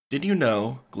Did you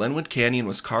know Glenwood Canyon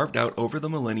was carved out over the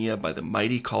millennia by the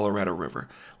mighty Colorado River,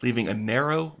 leaving a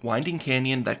narrow, winding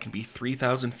canyon that can be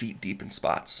 3,000 feet deep in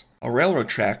spots? A railroad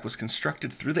track was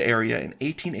constructed through the area in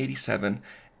 1887,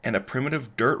 and a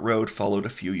primitive dirt road followed a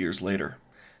few years later.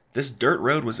 This dirt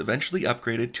road was eventually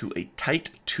upgraded to a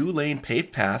tight 2-lane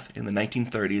paved path in the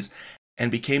 1930s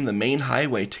and became the main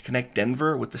highway to connect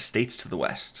Denver with the states to the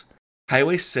west.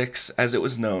 Highway 6, as it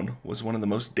was known, was one of the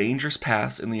most dangerous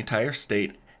paths in the entire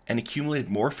state and accumulated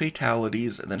more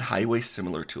fatalities than highways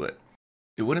similar to it.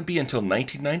 It wouldn't be until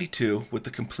 1992, with the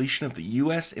completion of the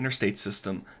U.S. interstate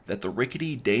system, that the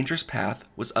rickety, dangerous path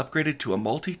was upgraded to a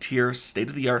multi-tier,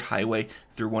 state-of-the-art highway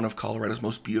through one of Colorado's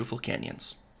most beautiful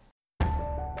canyons.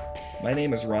 My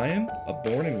name is Ryan, a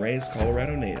born and raised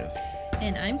Colorado native.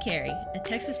 And I'm Carrie, a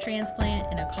Texas transplant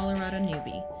and a Colorado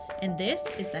newbie. And this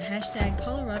is the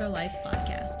 #Colorado Life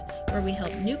podcast, where we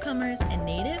help newcomers and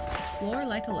natives explore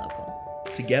like a local.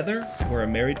 Together, we're a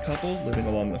married couple living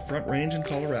along the Front Range in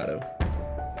Colorado.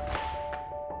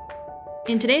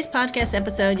 In today's podcast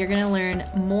episode, you're going to learn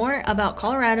more about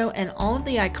Colorado and all of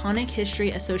the iconic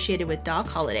history associated with Doc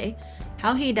Holliday,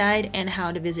 how he died, and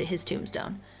how to visit his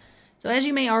tombstone. So as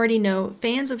you may already know,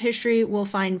 fans of history will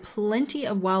find plenty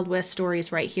of Wild West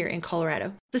stories right here in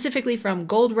Colorado. Specifically from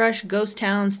gold rush ghost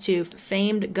towns to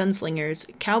famed gunslingers,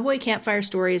 cowboy campfire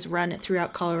stories run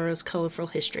throughout Colorado's colorful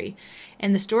history.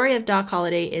 And the story of Doc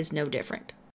Holliday is no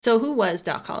different. So who was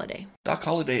Doc Holliday? Doc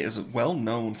Holliday is well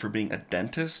known for being a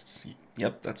dentist.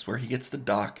 Yep, that's where he gets the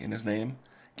Doc in his name.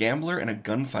 Gambler and a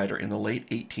gunfighter in the late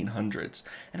 1800s.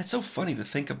 And it's so funny to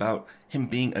think about him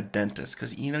being a dentist,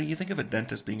 because, you think of a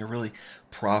dentist being a really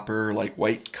proper,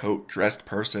 white coat dressed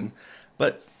person,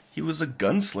 but he was a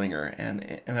gunslinger,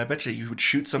 and I bet you would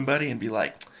shoot somebody and be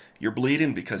like, you're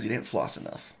bleeding because you didn't floss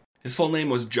enough. His full name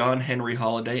was John Henry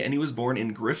Holliday, and he was born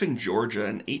in Griffin, Georgia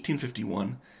in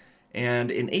 1851.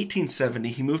 And in 1870,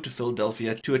 he moved to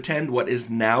Philadelphia to attend what is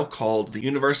now called the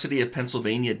University of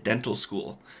Pennsylvania Dental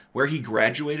School, where he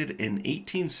graduated in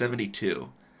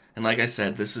 1872. And like I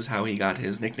said, this is how he got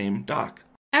his nickname, Doc.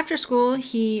 After school,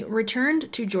 he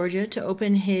returned to Georgia to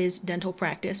open his dental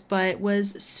practice, but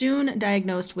was soon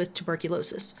diagnosed with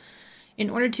tuberculosis. In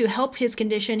order to help his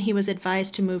condition, he was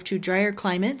advised to move to drier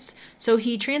climates, so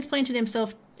he transplanted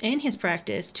himself and his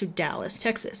practice to Dallas,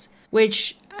 Texas,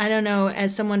 which, I don't know,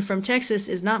 as someone from Texas,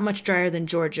 is not much drier than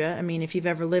Georgia. I mean, if you've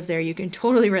ever lived there, you can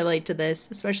totally relate to this,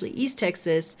 especially East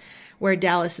Texas, where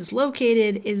Dallas is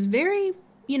located, is very,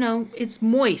 it's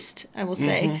moist, I will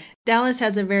say. Mm-hmm. Dallas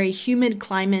has a very humid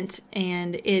climate,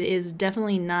 and it is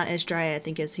definitely not as dry, I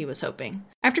think, as he was hoping.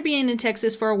 After being in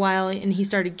Texas for a while and he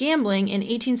started gambling, in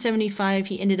 1875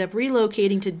 he ended up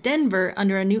relocating to Denver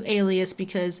under a new alias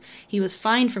because he was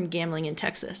fined from gambling in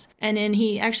Texas. And then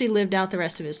he actually lived out the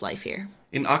rest of his life here.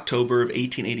 In October of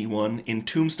 1881, in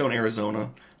Tombstone, Arizona,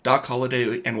 Doc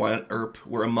Holliday and Wyatt Earp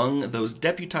were among those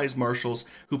deputized marshals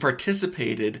who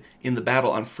participated in the battle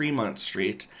on Fremont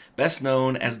Street, best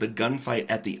known as the gunfight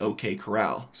at the OK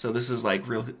Corral. So this is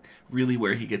really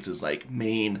where he gets his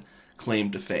main claim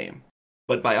to fame.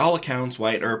 But by all accounts,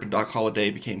 Wyatt Earp and Doc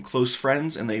Holliday became close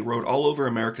friends, and they rode all over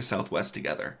America's Southwest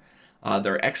together.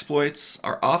 Their exploits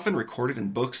are often recorded in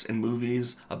books and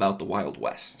movies about the Wild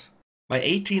West. By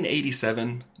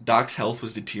 1887, Doc's health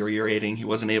was deteriorating. He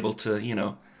wasn't able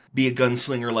to, be a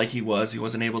gunslinger like he was. He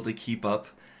wasn't able to keep up.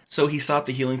 So he sought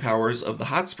the healing powers of the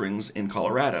hot springs in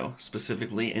Colorado,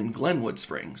 specifically in Glenwood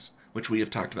Springs, which we have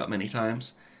talked about many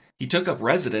times. He took up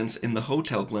residence in the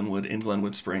Hotel Glenwood in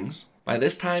Glenwood Springs. By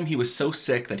this time, he was so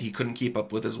sick that he couldn't keep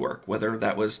up with his work, whether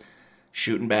that was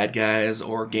shooting bad guys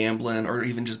or gambling or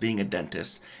even just being a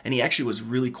dentist. And he actually was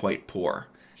really quite poor.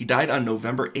 He died on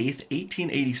November 8th,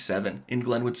 1887 in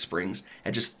Glenwood Springs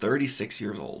at just 36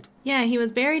 years old. Yeah, he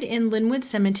was buried in Linwood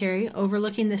Cemetery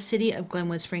overlooking the city of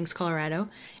Glenwood Springs, Colorado.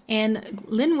 And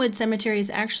Linwood Cemetery is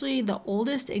actually the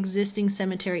oldest existing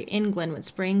cemetery in Glenwood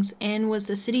Springs and was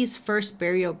the city's first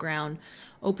burial ground,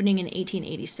 opening in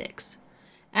 1886.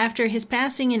 After his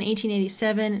passing in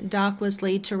 1887, Doc was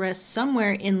laid to rest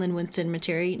somewhere in Linwood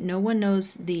Cemetery. No one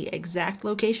knows the exact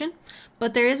location,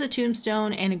 but there is a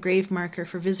tombstone and a grave marker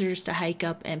for visitors to hike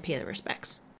up and pay their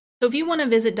respects. So if you want to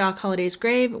visit Doc Holliday's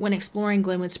grave when exploring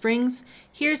Glenwood Springs,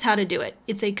 here's how to do it.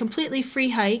 It's a completely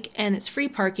free hike and it's free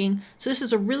parking, so this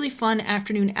is a really fun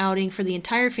afternoon outing for the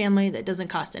entire family that doesn't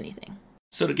cost anything.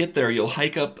 So to get there, you'll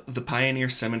hike up the Pioneer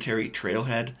Cemetery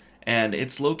trailhead, And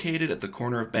it's located at the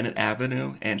corner of Bennett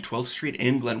Avenue and 12th Street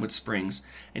in Glenwood Springs.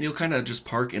 And you'll kind of just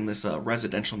park in this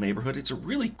residential neighborhood. It's a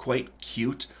really quite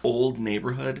cute old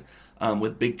neighborhood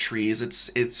with big trees.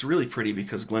 It's really pretty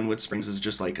because Glenwood Springs is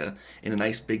just like in a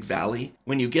nice big valley.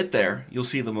 When you get there, you'll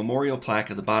see the memorial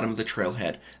plaque at the bottom of the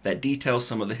trailhead that details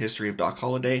some of the history of Doc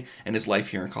Holliday and his life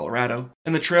here in Colorado.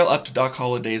 And the trail up to Doc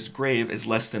Holliday's grave is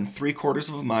less than 3/4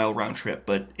 of a mile round trip,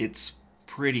 but it's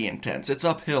pretty intense. It's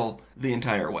uphill the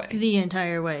entire way. The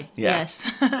entire way, yeah.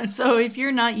 Yes. So if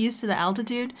you're not used to the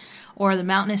altitude or the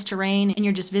mountainous terrain and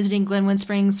you're just visiting Glenwood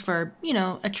Springs for,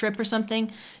 a trip or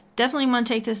something, definitely want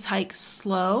to take this hike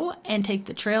slow and take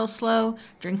the trail slow,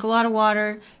 drink a lot of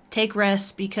water, take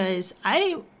rest, because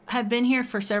I have been here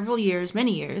for several years,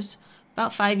 many years,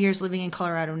 about 5 years living in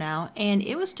Colorado now, and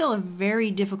it was still a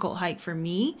very difficult hike for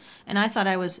me, and I thought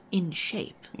I was in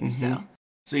shape. Mm-hmm.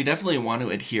 So you definitely want to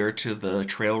adhere to the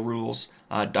trail rules.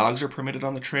 Dogs are permitted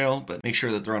on the trail, but make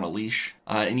sure that they're on a leash.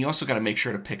 And you also got to make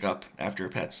sure to pick up after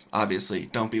your pets. Obviously,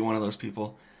 don't be one of those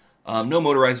people. No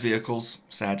motorized vehicles,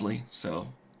 sadly. So,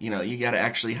 you got to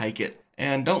actually hike it.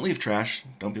 And don't leave trash.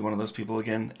 Don't be one of those people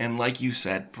again. And like you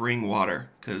said, bring water,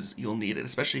 because you'll need it,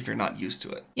 especially if you're not used to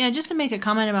it. Yeah, just to make a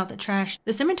comment about the trash,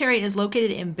 the cemetery is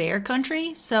located in bear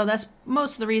country, so that's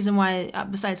most of the reason why,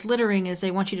 besides littering, is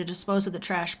they want you to dispose of the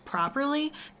trash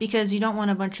properly, because you don't want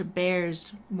a bunch of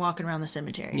bears walking around the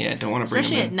cemetery. Yeah, don't want to bring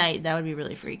them in. Especially at night, that would be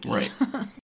really freaky. Right.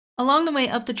 Along the way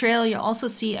up the trail, you'll also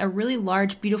see a really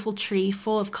large, beautiful tree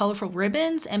full of colorful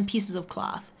ribbons and pieces of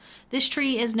cloth. This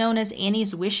tree is known as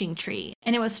Annie's Wishing Tree,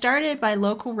 and it was started by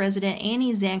local resident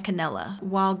Annie Zancanella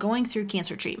while going through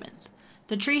cancer treatments.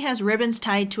 The tree has ribbons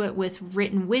tied to it with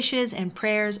written wishes and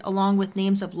prayers, along with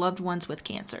names of loved ones with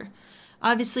cancer.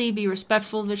 Obviously, be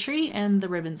respectful of the tree and the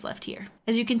ribbons left here.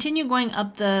 As you continue going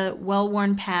up the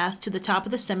well-worn path to the top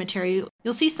of the cemetery,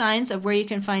 you'll see signs of where you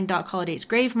can find Doc Holliday's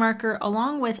grave marker,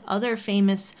 along with other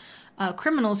famous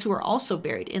criminals who are also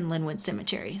buried in Linwood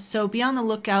Cemetery. So be on the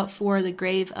lookout for the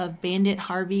grave of Bandit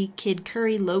Harvey Kid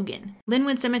Curry Logan.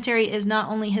 Linwood Cemetery is not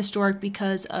only historic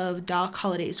because of Doc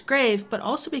Holliday's grave, but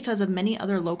also because of many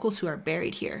other locals who are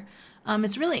buried here.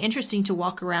 It's really interesting to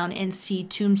walk around and see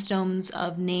tombstones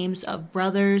of names of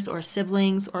brothers or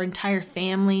siblings or entire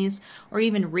families, or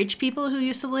even rich people who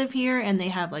used to live here, and they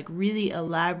have like really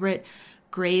elaborate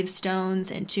gravestones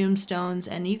and tombstones,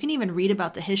 and you can even read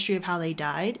about the history of how they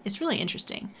died. It's really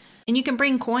interesting. And you can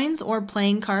bring coins or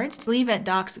playing cards to leave at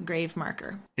Doc's grave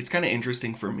marker. It's kind of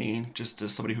interesting for me, just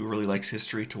as somebody who really likes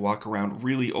history, to walk around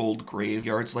really old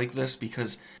graveyards like this,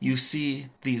 because you see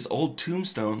these old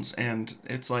tombstones and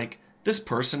it's like, this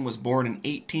person was born in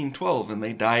 1812 and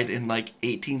they died in like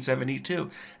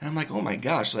 1872. And I'm like, oh my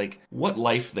gosh, like what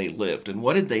life they lived and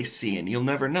what did they see? And you'll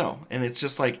never know. And it's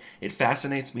just like, it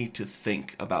fascinates me to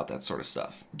think about that sort of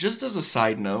stuff. Just as a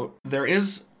side note, there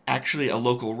is actually a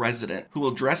local resident who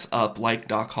will dress up like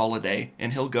Doc Holliday,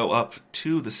 and he'll go up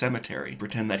to the cemetery,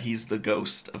 pretend that he's the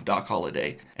ghost of Doc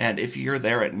Holliday. And if you're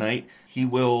there at night, he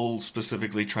will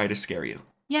specifically try to scare you.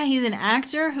 Yeah, he's an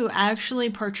actor who actually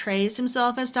portrays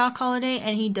himself as Doc Holliday,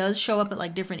 and he does show up at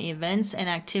like different events and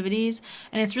activities.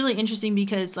 And it's really interesting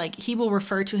because like he will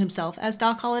refer to himself as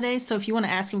Doc Holliday. So if you want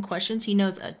to ask him questions, he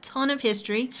knows a ton of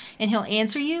history and he'll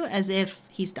answer you as if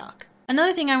he's Doc.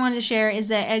 Another thing I wanted to share is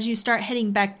that as you start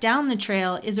heading back down the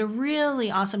trail is a really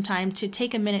awesome time to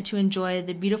take a minute to enjoy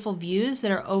the beautiful views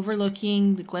that are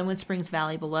overlooking the Glenwood Springs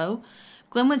Valley below.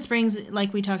 Glenwood Springs,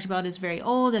 like we talked about, is very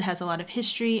old. It has a lot of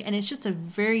history, and it's just a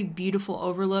very beautiful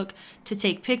overlook to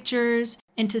take pictures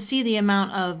and to see the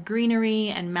amount of greenery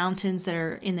and mountains that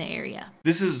are in the area.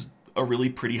 This is a really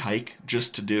pretty hike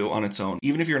just to do on its own.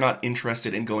 Even if you're not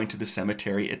interested in going to the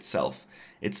cemetery itself,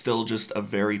 it's still just a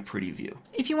very pretty view.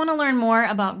 If you want to learn more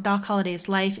about Doc Holliday's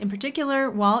life, in particular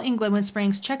while in Glenwood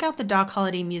Springs, check out the Doc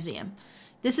Holliday Museum.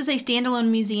 This is a standalone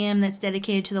museum that's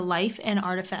dedicated to the life and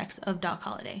artifacts of Doc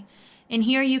Holliday. And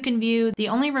here you can view the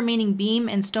only remaining beam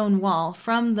and stone wall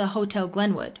from the Hotel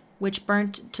Glenwood, which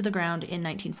burnt to the ground in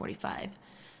 1945.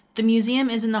 The museum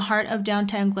is in the heart of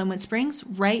downtown Glenwood Springs,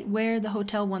 right where the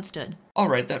hotel once stood. All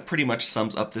right, that pretty much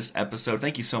sums up this episode.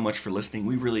 Thank you so much for listening.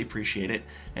 We really appreciate it.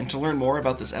 And to learn more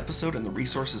about this episode and the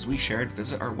resources we shared,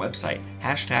 visit our website,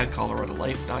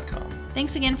 #ColoradoLife.com.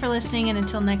 Thanks again for listening, and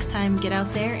until next time, get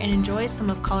out there and enjoy some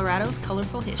of Colorado's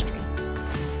colorful history.